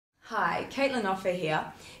Hi, Kaitlyn Offer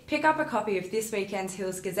here. Pick up a copy of this weekend's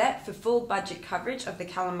Hills Gazette for full budget coverage of the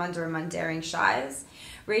Kalamunda and Mundaring Shires.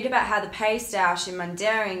 Read about how the pay stoush in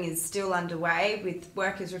Mundaring is still underway, with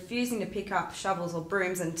workers refusing to pick up shovels or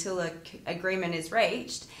brooms until an agreement is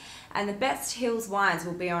reached. And the best Hills wines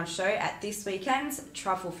will be on show at this weekend's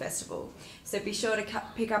Truffle Festival. So be sure to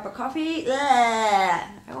pick up a copy. I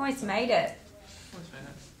almost made it.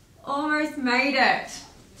 Almost made it.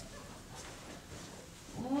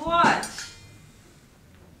 What?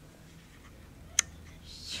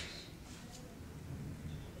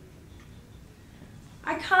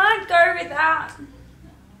 I can't go without.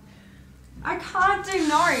 I can't do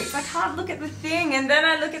notes. I can't look at the thing and then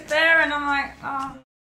I look at there and I'm like, oh.